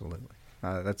 Absolutely.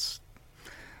 That's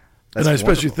And I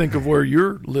especially wonderful. think of where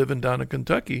you're living down in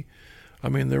Kentucky. I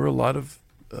mean, there were a lot of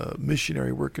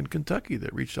missionary work in Kentucky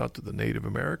that reached out to the Native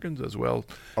Americans as well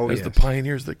as the yes.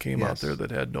 pioneers that came out Yes. there that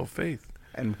had no faith.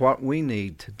 And what we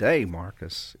need today,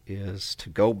 Marcus, is to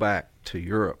go back to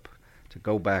Europe, to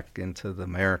go back into the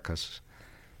Americas.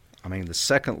 I mean, the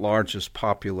second largest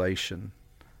population,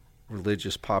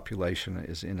 religious population,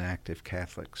 is inactive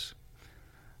Catholics.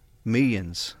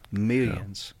 Millions.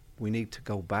 We need to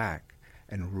go back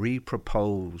and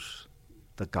repropose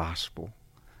the gospel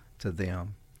to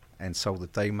them, and so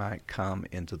that they might come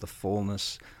into the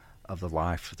fullness of the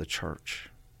life of the church.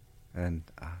 And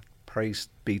praise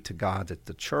be to God that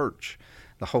the church,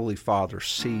 the Holy Father,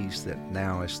 sees that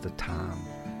now is the time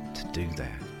to do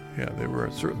that. Yeah, there were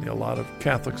certainly a lot of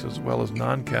Catholics as well as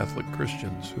non-Catholic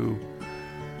Christians who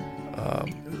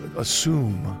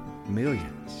assume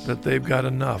Millions. that they've got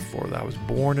enough, or I was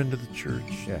born into the church,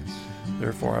 Yes.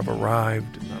 therefore I've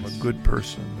arrived, and I'm a good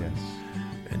person. Yes.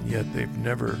 And yet they've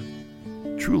never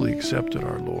truly accepted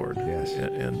our Lord, Yes.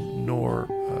 and nor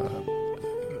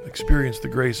experienced the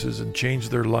graces and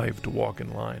changed their life to walk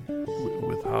in line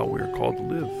with how we are called to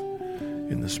live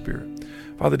in the Spirit.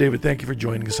 Father David, thank you for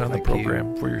joining us on Thank the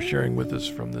program, for your sharing with us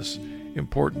from this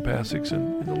important passage,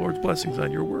 and the Lord's blessings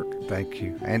on your work. Thank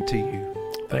you, and to you.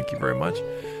 Thank you very much.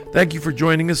 Thank you for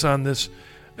joining us on this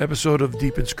episode of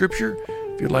Deep in Scripture.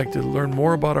 If you'd like to learn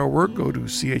more about our work, go to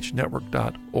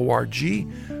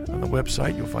chnetwork.org. On the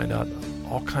website, you'll find out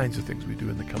all kinds of things we do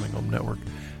in the Coming Home Network.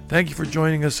 Thank you for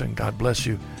joining us, and God bless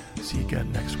you. See you again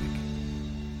next week.